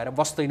हामी सहेर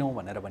बस्दैनौँ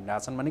भनेर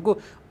भनिरहेछन् भनेको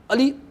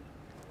अलि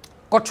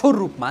कठोर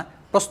रूपमा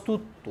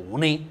प्रस्तुत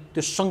हुने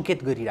त्यो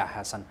सङ्केत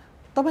गरिरहेका छन्।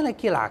 तपाईँलाई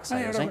के लाग्छ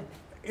यो चाहिँ?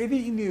 यदि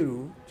यिनीहरू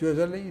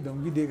जसले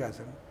धम्की दिएका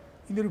छन्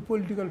यिनीहरू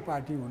पोलिटिकल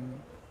पार्टी हुन्,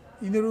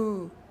 यिनीहरू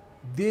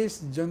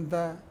देश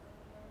जनता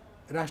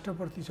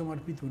राष्ट्रप्रति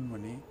समर्पित हुन्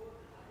भने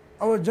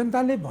अब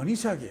जनताले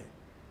भनिसके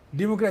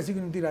डेमोक्रेसीको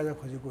निम्ति राजा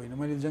खोजेको होइन।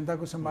 मैले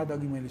जनताको संवाद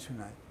अघि मैले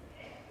सुनाएँ,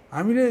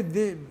 हामीले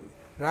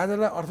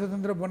राजालाई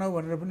अर्थतन्त्र बनाऊ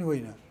भनेर पनि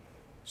होइन,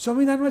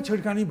 संविधानमा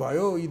छेडखानी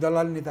भयो यी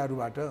दलाल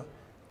नेताहरूबाट,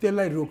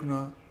 त्यसलाई रोक्न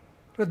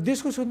र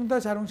देशको स्वतन्त्रता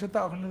सार्वभौमिकता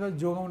अखण्डता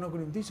जोगाउनको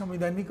निम्ति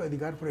संवैधानिक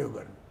अधिकार प्रयोग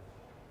गर्ने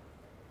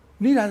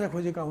नि राजा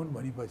खोजेका हुन्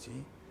भनेपछि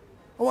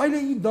अब अहिले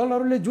यी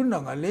दलहरूले जुन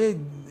ढङ्गले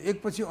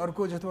एकपछि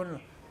अर्को जस्तो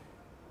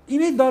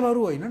यिनै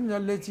दलहरू होइनन्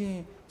जसले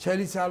चाहिँ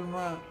 46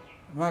 सालमा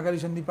महाकाली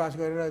सन्धि पास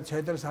गरेर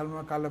 76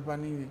 सालमा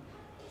कालापानी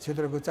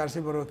क्षेत्रको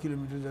 400 वर्ग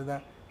किलोमिटर जग्गा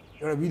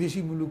एउटा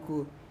विदेशी मुलुकको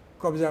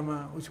कब्जामा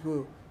उसको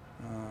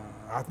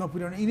हातमा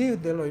पुर्याउने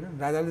यिनै दल होइन,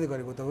 राजाले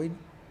गरेको त होइन।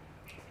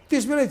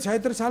 त्यसबेला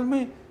 76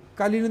 सालमै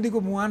काली नदीको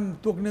मुहान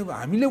तोक्ने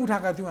हामीले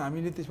उठाएका थियौँ,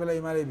 हामीले त्यसबेला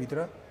एमालेभित्र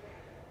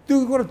त्यो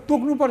कुरा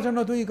तोक्नुपर्छ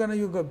नतोकिकन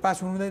यो पास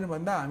हुँदैन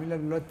भन्दा हामीलाई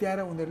लत्याएर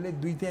उनीहरूले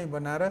 2/3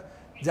 बनाएर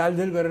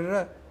जालझेल गरेर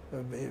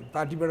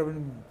पार्टीबाट पनि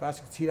पास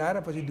छिराएर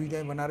पछि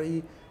 2/3 बनाएर यी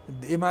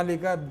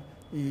एमालेका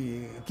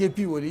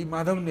केपी ओली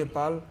माधव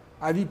नेपाल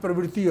आदि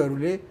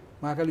प्रवृत्तिहरूले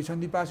महाकाली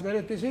सन्धि पास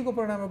गरे। त्यसैको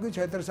परिणाम हो कि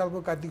 76 सालको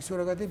कार्तिक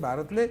 16 गते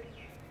भारतले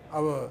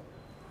अब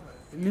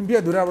लिम्पिया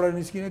धुराबाट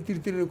निस्किने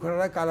तिरतिर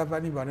उखडालाई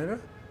कालापानी भनेर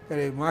के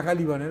अरे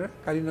महाकाली भनेर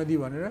काली नदी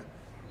भनेर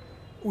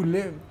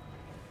उसले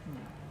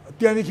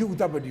त्यहाँदेखि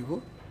उतापट्टिको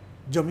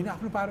जमिन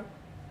आफ्नो पारो।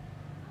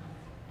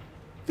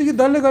 त्यो यो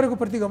दलले गरेको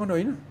प्रतिगमन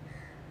होइन।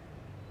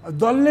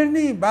 दलले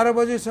नै 12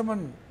 बजेसम्म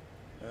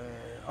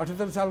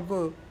 78 सालको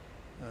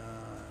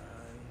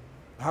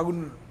फागुन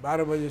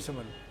 12 बजेसम्म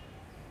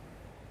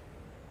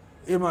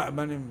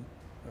माने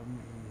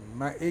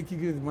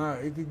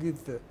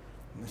एकीकृत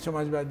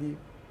समाजवादी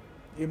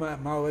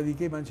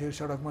माओवादीकै मान्छेहरू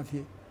सडकमा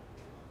थिए।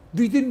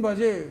 2-3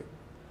 बजे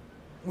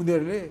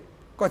उनीहरूले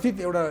कथित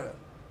एउटा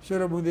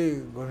 16 बुँदे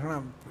घोषणा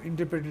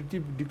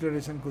इन्टरप्रेटेटिभ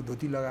डिक्लेरेसनको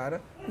धोती लगाएर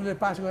उनीहरूले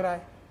पास गराए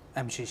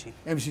एमसिसी।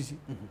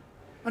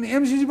 अनि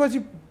एमसिसी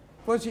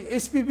पछि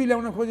एसपिपी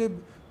ल्याउन खोजे,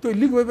 त्यो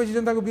लिक भएपछि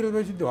जनताको विरोध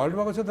भएपछि त्यो हल्ट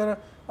भएको छ। तर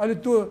अहिले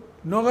त्यो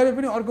नगरे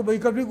पनि अर्को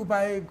वैकल्पिक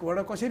उपायबाट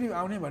कसरी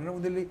आउने भनेर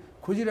उनीहरूले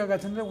खोजिरहेका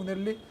छन् र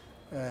उनीहरूले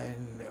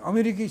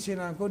अमेरिकी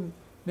सेनाको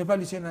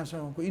नेपाली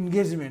सेनासँगको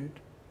इन्गेजमेन्ट,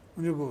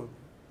 उनीहरूको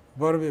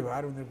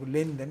व्यवहार, उनीहरूको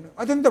लेनदेन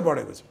अत्यन्त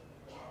बढेको छ।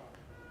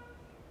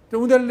 र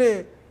उनीहरूले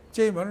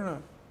चाहिँ भनौँ न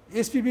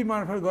एसपिपी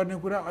मार्फत गर्ने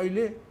कुरा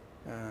अहिले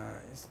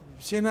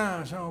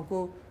सेनासँगको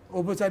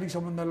औपचारिक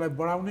सम्बन्धलाई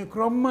बढाउने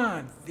क्रममा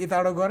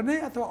यताबाट गर्ने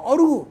अथवा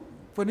अरू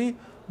पनि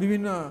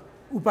विभिन्न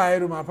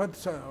उपायहरू मार्फत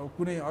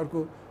कुनै अर्को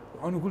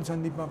अनुकूल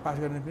सन्दीपमा पास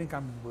गर्ने पनि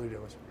काम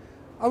भइरहेको छ।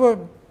 अब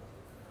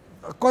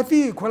कति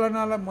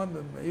खोलानाला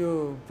यो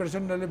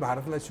प्रचण्डले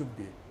भारतलाई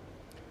सुम्पिए,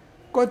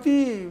 कति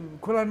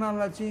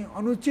खोलानाला चाहिँ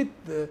अनुचित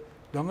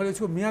ढङ्गले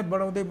यसको मियाद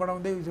बढाउँदै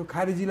बढाउँदै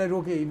खारेजीलाई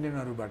रोके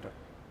इन्डियनहरूबाट,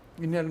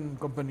 इन्डियन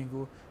कम्पनीको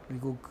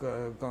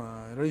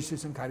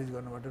रजिस्ट्रेसन खारिज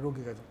गर्नबाट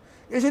रोकेका छन्।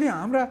 यसरी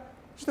हाम्रा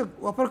जस्तो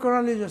अप्पर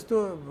कर्णाली जस्तो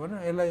भनौँ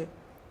यसलाई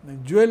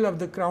जुवेल अफ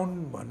द क्राउन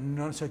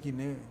भन्न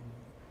सकिने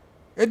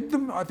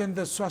एकदम अत्यन्त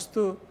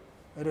सस्तो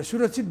र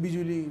सुरक्षित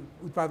बिजुली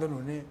उत्पादन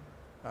हुने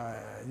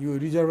यो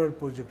रिजर्भर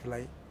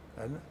प्रोजेक्टलाई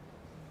होइन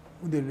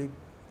उनीहरूले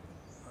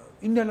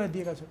इन्डियालाई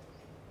दिएका छन्।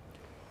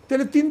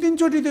 त्यसले 3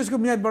 चोटि त्यसको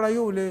मियाद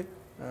बढायो। उसले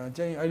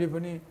चाहिँ अहिले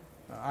पनि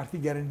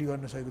आर्थिक ग्यारेन्टी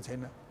गर्न सकेको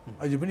छैन,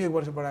 अझै पनि 1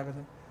 वर्ष बढाएका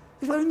छन्।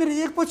 त्यसमा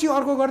यिनीहरूले एकपछि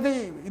अर्को गर्दै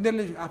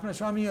यिनीहरूले आफ्ना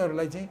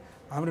स्वामीहरूलाई चाहिँ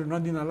हाम्रो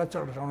नदीनाला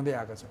चढाउँदै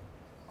आएका छन्।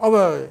 अब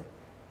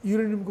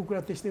युरेनियमको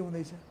कुरा त्यस्तै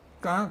हुँदैछ,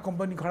 कहाँ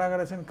कम्पनी खडा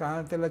गरेका छन्,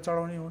 कहाँ त्यसलाई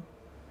चढाउने हुन्।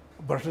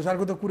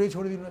 भ्रष्टाचारको त कुरै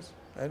छोडिदिनुहोस्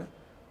होइन।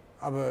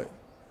 अब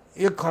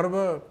 1 खर्ब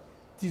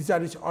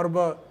 43 अर्ब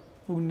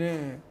पुग्ने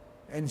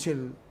एनसेल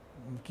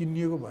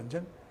किनिएको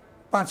भन्छन्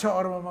 5-6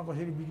 अर्बमा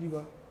कसरी बिक्री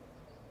भयो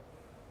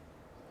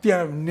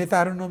त्यहाँ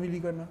नेताहरू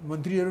नमिलिकन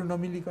मन्त्रीहरू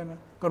नमिलिकन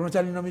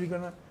कर्मचारी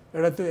नमिलिकन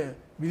एउटा त्यो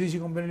विदेशी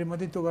कम्पनीले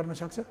मात्रै त्यो गर्न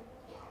सक्छ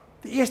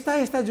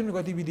यस्ता जुन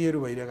गतिविधिहरू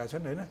भइरहेका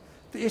छन् होइन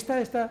त्यो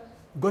यस्ता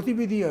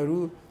गतिविधिहरू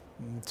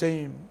चाहिँ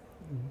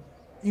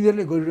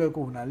यिनीहरूले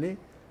गरिरहेको हुनाले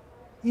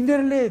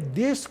यिनीहरूले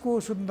देशको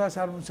स्वतन्त्रता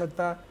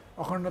सार्वभौमिकता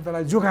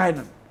अखण्डतालाई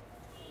जोगाएनन्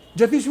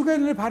जतिसुकै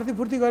यिनीहरूले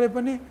फार्तीफुर्ती गरे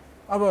पनि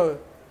अब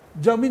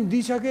जमिन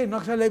दिइसके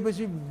नक्सा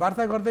ल्याएपछि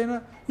वार्ता गर्दैन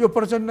यो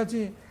प्रचण्ड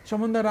चाहिँ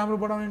सम्बन्ध राम्रो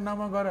बढाउने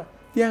नाममा गएर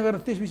त्यहाँ गएर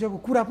त्यस विषयको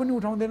कुरा पनि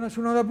उठाउँदैन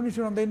सुनाउँदा पनि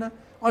सुनाउँदैन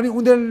अनि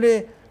उनीहरूले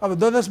अब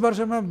 10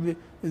 वर्षमा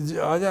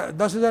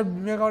 10,000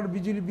 मेगावाट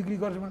बिजुली बिक्री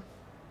गर्छ भने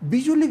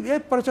बिजुली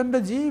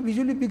प्रचण्डजी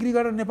बिजुली बिक्री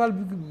गरेर नेपाल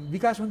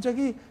विकास हुन्छ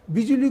कि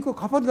बिजुलीको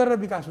खपत गरेर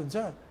विकास हुन्छ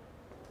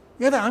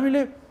या त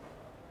हामीले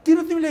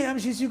तिमीले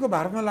एमसिसीको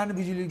भारतमा लाने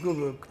बिजुलीको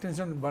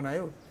टेन्सन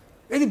बनायो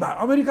यदि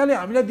अमेरिकाले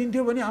हामीलाई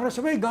दिन्थ्यो भने हाम्रो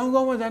सबै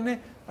गाउँमा जाने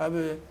अब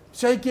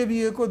 100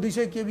 kVA को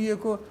 200 kVA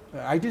को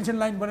हाइटेन्सन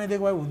लाइन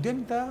बनाइदिएको भए हुन्थ्यो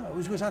नि त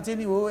उसको साँच्चै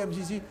नै हो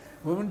एमसिसी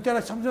हो भने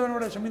त्यसलाई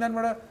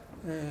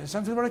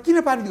संसदबाट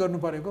किन पारित गर्नु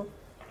परेको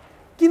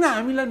किन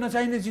हामीलाई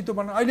नचाहिने चित्तो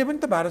बनाउनु अहिले पनि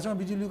त भारतसँग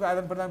बिजुलीको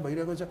आदान प्रदान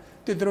भइरहेको छ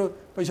त्यत्रो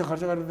पैसा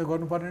खर्च गरेर त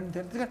गर्नुपर्ने नि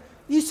थिएन त्यस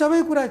कारण यी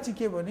सबै कुरा चाहिँ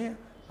के भने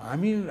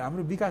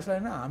हाम्रो विकासलाई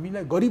न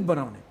हामीलाई गरिब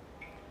बनाउने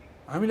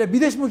हामीलाई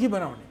विदेशमुखी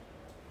बनाउने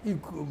यी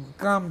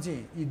काम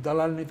चाहिँ यी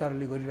दलाल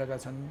नेताहरूले गरिरहेका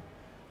छन्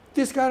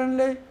त्यस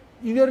कारणले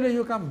यिनीहरूले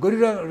यो काम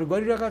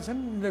गरिरहेका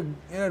छन्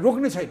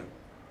रोक्ने छैन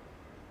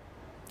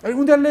अनि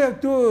उनीहरूले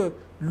त्यो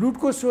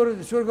लुटको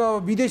स्वर्ग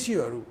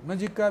विदेशीहरू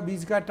नजिकका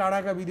बीचका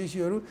टाढाका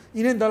विदेशीहरू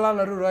यिनै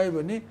दलालहरू रह्यो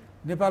भने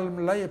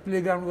नेपाललाई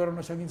प्लेग्राउन्ड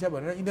गराउन सकिन्छ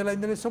भनेर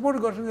यिनीहरूले सपोर्ट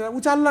गर्छन्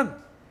उचाल्लान्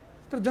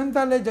तर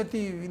जनतालाई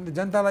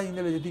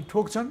यिनीहरूले जति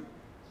ठोक्छन्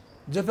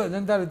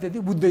जनताले त्यति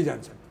बुझ्दै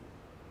जान्छन्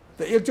त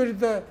एकचोटि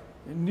त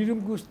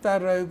निरङ्कुशता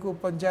रहेको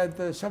पञ्चायत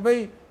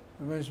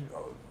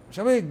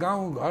सबै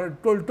गाउँ घर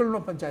टोलमा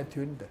पञ्चायत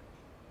थियो नि त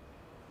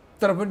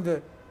तर पनि त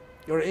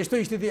एउटा यस्तो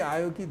स्थिति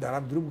आयो कि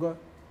धरापधुरुप गयो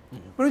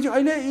भनेपछि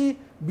अहिले यी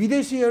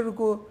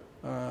विदेशीहरूको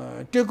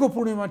टेको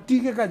पुणेमा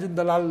टिकेका जुन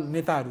दलाल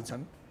नेताहरू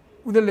छन्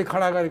उनीहरूले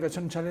खडा गरेका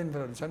छन्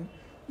षड्यन्त्रहरू छन्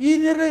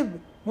यिनीहरूले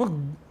म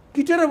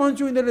किटेर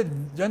भन्छु यिनीहरूले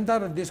जनता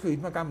र देशको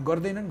हितमा काम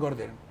गर्दैनन्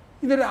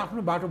यिनीहरूले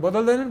आफ्नो बाटो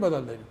बदल्दैनन्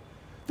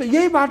त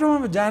यही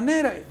बाटोमा जाने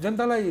र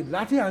जनतालाई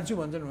लाठी हान्छु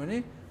भन्छन् भने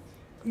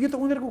यो त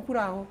उनीहरूको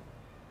कुरा हो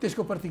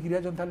त्यसको प्रतिक्रिया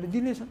जनताले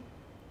दिनेछन्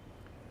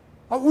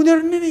अब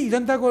उनीहरूले नै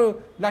जनताको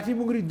लाठी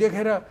मुङ्ग्री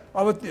देखेर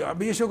अब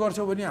यसो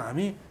गर्छौ भने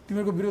हामी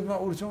तिमीहरूको विरोधमा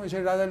उठ्छौँ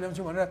यसरी राजा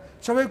ल्याउँछौँ भनेर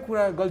सबै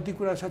कुरा गल्ती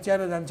कुरा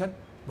सच्याएर जान्छन्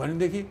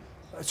भनेदेखि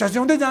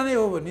सच्याउँदै जाने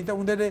हो भने त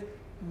उनीहरूले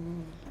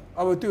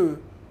अब त्यो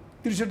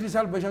 63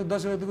 साल वैशाख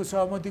 10 गतिको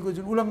सहमतिको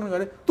जुन उल्लङ्घन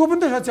गरे त्यो पनि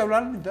त सच्याउला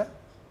नि त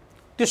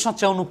त्यो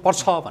सच्याउनु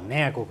पर्छ भन्ने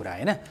आएको कुरा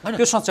होइन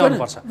त्यो सच्याउनु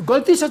पर्छ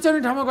गल्ती सच्याउने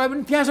ठाउँमा गयो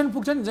भने त्यहाँसम्म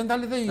पुग्छ नि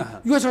जनताले त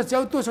यो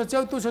सच्याउ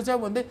त्यो सच्याउ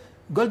भन्दै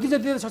गल्ती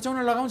जति सच्याउन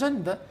लगाउँछ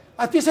नि त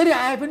त्यसरी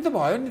आए पनि त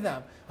भयो नि त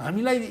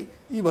हामीलाई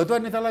यी भतुवा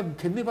नेतालाई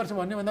खेद्नुपर्छ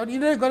भन्ने भन्दा पनि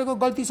यिनीहरूले गरेको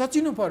गल्ती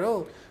सचिनु पर्यो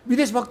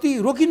विदेशभक्ति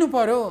रोकिनु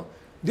पर्यो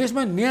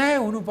देशमा न्याय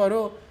हुनु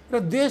पर्यो र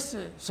देश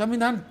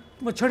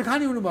संविधानमा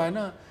छेडखानी हुनु भएन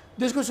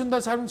देशको सुन्दर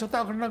सार्वभौमिकता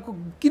अखण्डताको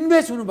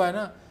किनबेच हुनु भएन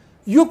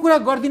यो कुरा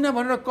गर्दिन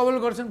भनेर कबल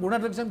गर्छन् घुँडा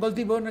टेक्छन्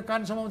गल्ती भयो भने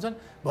कान समाउँछन्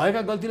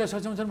भएका गल्तीलाई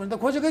सच्याउँछन् भने त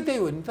खोजेकै त्यही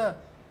हो नि त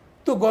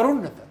त्यो गरौँ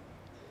न त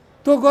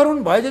त्यो गरौँ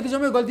भए जति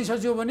समय गल्ती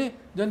सचियो भने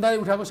जनताले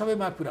उठाएको सबै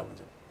माग पुरा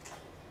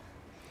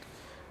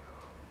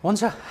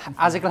हुन्छ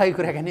आजको लागि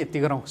कुराकानी यति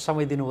गरौँ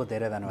समय दिनुभयो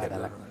धेरै धन्यवाद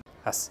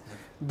हस्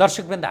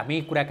दर्शकवृन्द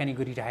हामी कुराकानी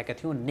गरिरहेका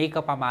थियौँ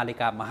नेकपा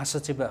मालेका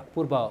महासचिव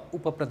पूर्व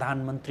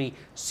उपप्रधानमन्त्री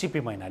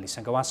CP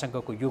मैनालीसँग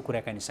उहाँसँगको यो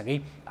कुराकानीसँगै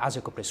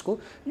आजको प्रेसको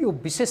यो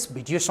विशेष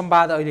भिडियो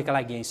संवाद अहिलेका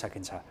लागि यहीँ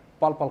सकिन्छ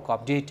पल पलको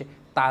अपडेट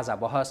ताजा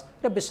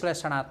बहस र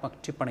विश्लेषणात्मक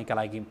टिप्पणीका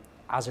लागि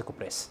आजको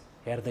प्रेस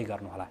हेर्दै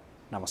गर्नुहोला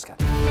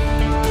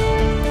नमस्कार